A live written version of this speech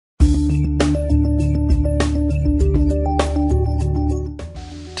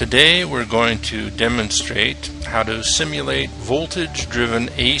Today we're going to demonstrate how to simulate voltage-driven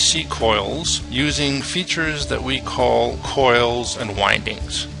AC coils using features that we call coils and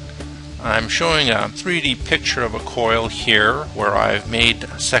windings. I'm showing a 3D picture of a coil here where I've made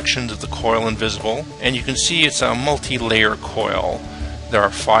sections of the coil invisible, and you can see it's a multi-layer coil. There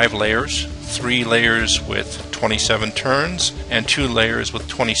are 5 layers, 3 layers with 27 turns and 2 layers with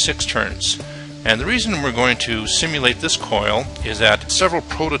 26 turns. And the reason we're going to simulate this coil is that several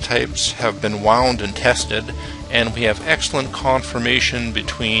prototypes have been wound and tested, and we have excellent confirmation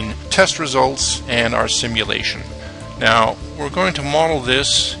between test results and our simulation. Now, we're going to model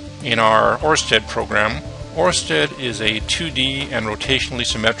this in our Oersted program. Oersted is a 2D and rotationally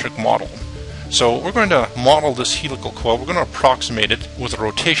symmetric model. So we're going to model this helical coil. We're going to approximate it with a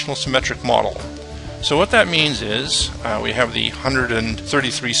rotational symmetric model. So what that means is we have the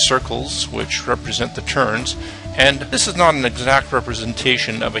 133 circles which represent the turns, and this is not an exact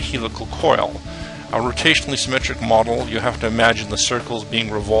representation of a helical coil. A rotationally symmetric model, you have to imagine the circles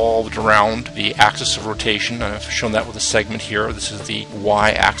being revolved around the axis of rotation. I've shown that with a segment here. This is the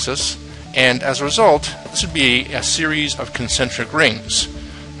y-axis, and as a result this would be a series of concentric rings.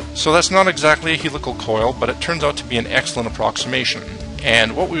 So that's not exactly a helical coil, but it turns out to be an excellent approximation.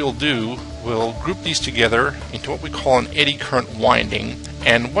 And what we will do, we'll group these together into what we call an eddy current winding,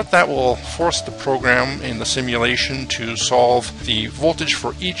 and what that will force the program in the simulation to solve the voltage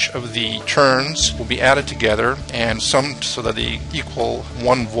for each of the turns will be added together and summed so that they equal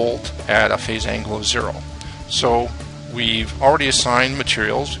 1 volt at a phase angle of 0. So we've already assigned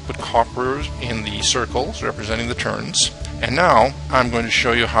materials. We put copper in the circles representing the turns, and now I'm going to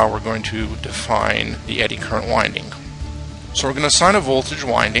show you how we're going to define the eddy current winding. So we're going to assign a voltage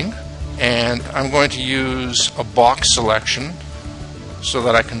winding, and I'm going to use a box selection so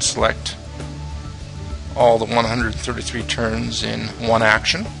that I can select all the 133 turns in one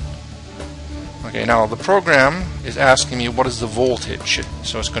action. Okay, now the program is asking me what is the voltage.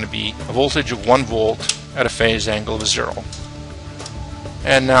 So it's going to be a voltage of 1 volt at a phase angle of 0.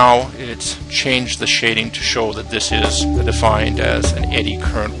 And now it's changed the shading to show that this is defined as an eddy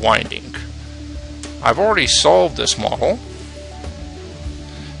current winding. I've already solved this model.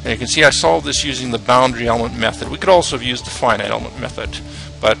 And you can see I solved this using the boundary element method. We could also have used the finite element method,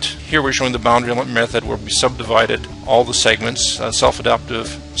 but here we're showing the boundary element method where we subdivided all the segments. A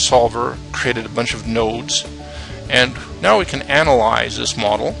self-adaptive solver created a bunch of nodes, and now we can analyze this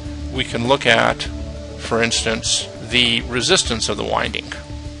model. We can look at, for instance, the resistance of the winding,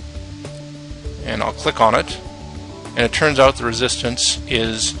 and I'll click on it, and it turns out the resistance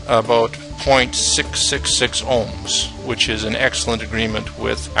is about 0.666 ohms, which is an excellent agreement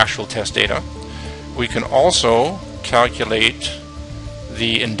with actual test data. We can also calculate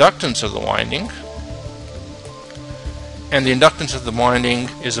the inductance of the winding, and the inductance of the winding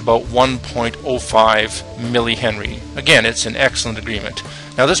is about 1.05 millihenry. Again, it's an excellent agreement.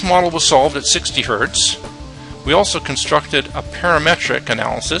 Now this model was solved at 60 Hertz. We also constructed a parametric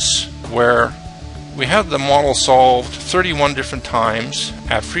analysis where we had the model solved 31 different times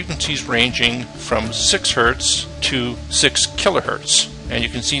at frequencies ranging from 6 Hertz to 6 kilohertz. And you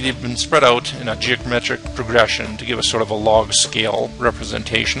can see they've been spread out in a geometric progression to give us sort of a log scale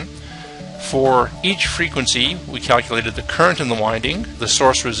representation. For each frequency, we calculated the current in the winding, the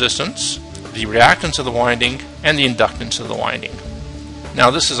source resistance, the reactance of the winding, and the inductance of the winding.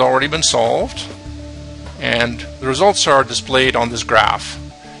 Now this has already been solved, and the results are displayed on this graph.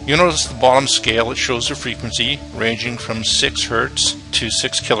 You notice the bottom scale, it shows the frequency ranging from 6 Hertz to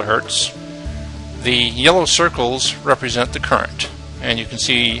 6 kilohertz. The yellow circles represent the current, and you can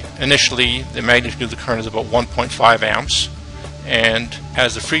see initially the magnitude of the current is about 1.5 amps, and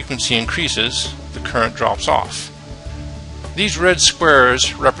as the frequency increases, the current drops off. These red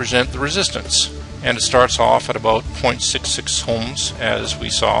squares represent the resistance, and it starts off at about 0.66 ohms as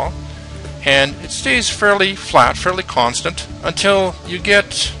we saw, and it stays fairly flat, fairly constant, until you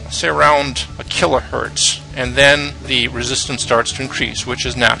get, say, around a kilohertz, and then the resistance starts to increase, which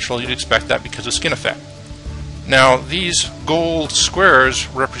is natural. You'd expect that because of skin effect. Now these gold squares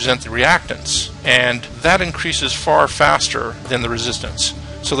represent the reactance, and that increases far faster than the resistance.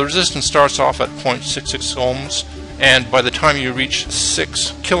 So the resistance starts off at 0.66 ohms, and by the time you reach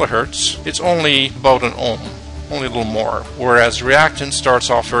 6 kilohertz, it's only about an ohm. Only a little more, whereas reactance starts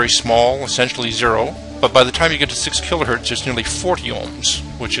off very small, essentially 0, but by the time you get to 6 kilohertz it's nearly 40 ohms,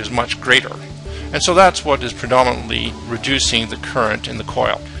 which is much greater. And so that's what is predominantly reducing the current in the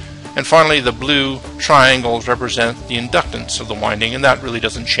coil. And finally, the blue triangles represent the inductance of the winding, and that really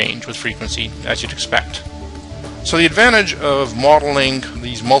doesn't change with frequency, as you'd expect. So the advantage of modeling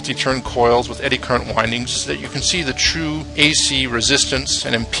these multi-turn coils with eddy current windings is that you can see the true AC resistance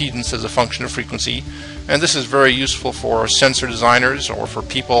and impedance as a function of frequency, and this is very useful for sensor designers or for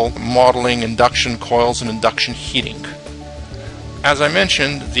people modeling induction coils and induction heating. As I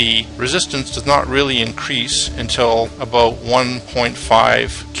mentioned, the resistance does not really increase until about 1.5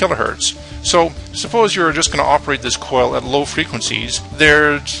 kilohertz. So suppose you're just going to operate this coil at low frequencies.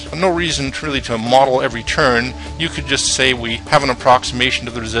 There's no reason really to model every turn. You could just say we have an approximation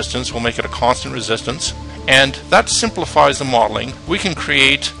to the resistance, we'll make it a constant resistance, and that simplifies the modeling. We can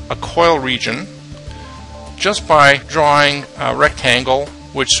create a coil region just by drawing a rectangle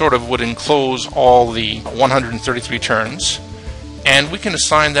which sort of would enclose all the 133 turns, and we can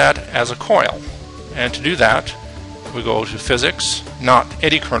assign that as a coil. And to do that, we go to physics, not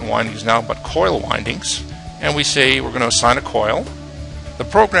eddy current windings now, but coil windings, and we say we're going to assign a coil. The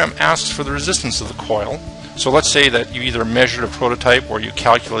program asks for the resistance of the coil. So let's say that you either measured a prototype or you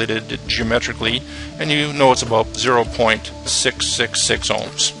calculated it geometrically, and you know it's about 0.666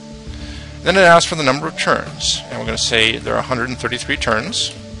 ohms. Then it asks for the number of turns, and we're going to say there are 133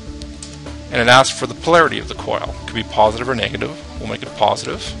 turns. And it asks for the polarity of the coil. It could be positive or negative. We'll make it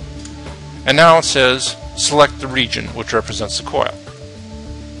positive. And now it says select the region which represents the coil.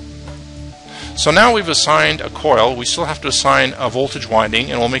 So now we've assigned a coil. We still have to assign a voltage winding,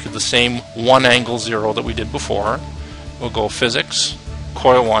 and we'll make it the same 1 angle 0 that we did before. We'll go physics,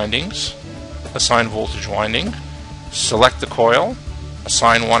 coil windings, assign voltage winding, select the coil,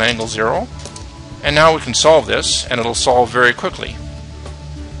 assign 1 angle 0, and now we can solve this, and it'll solve very quickly.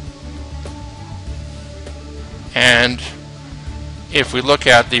 And if we look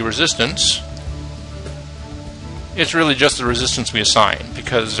at the resistance, it's really just the resistance we assign,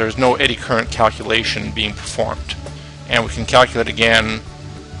 because there's no eddy current calculation being performed. And we can calculate again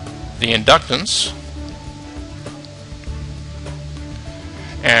the inductance,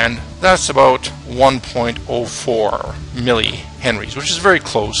 and that's about 1.04 millihenries, which is very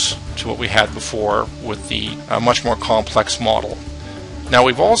close to what we had before with the much more complex model. Now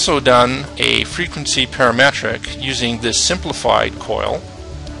we've also done a frequency parametric using this simplified coil,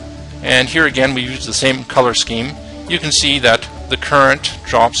 and here again we use the same color scheme. You can see that the current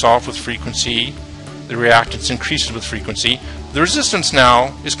drops off with frequency, the reactance increases with frequency. The resistance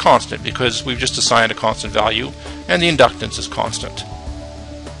now is constant because we've just assigned a constant value, and the inductance is constant.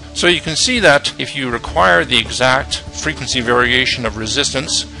 So you can see that if you require the exact frequency variation of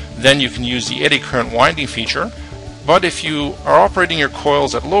resistance, then you can use the eddy current winding feature. But if you are operating your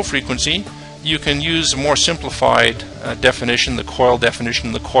coils at low frequency, you can use a more simplified definition, the coil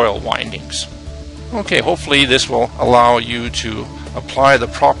definition, the coil windings. Okay, hopefully this will allow you to apply the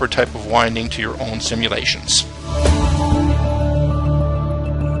proper type of winding to your own simulations.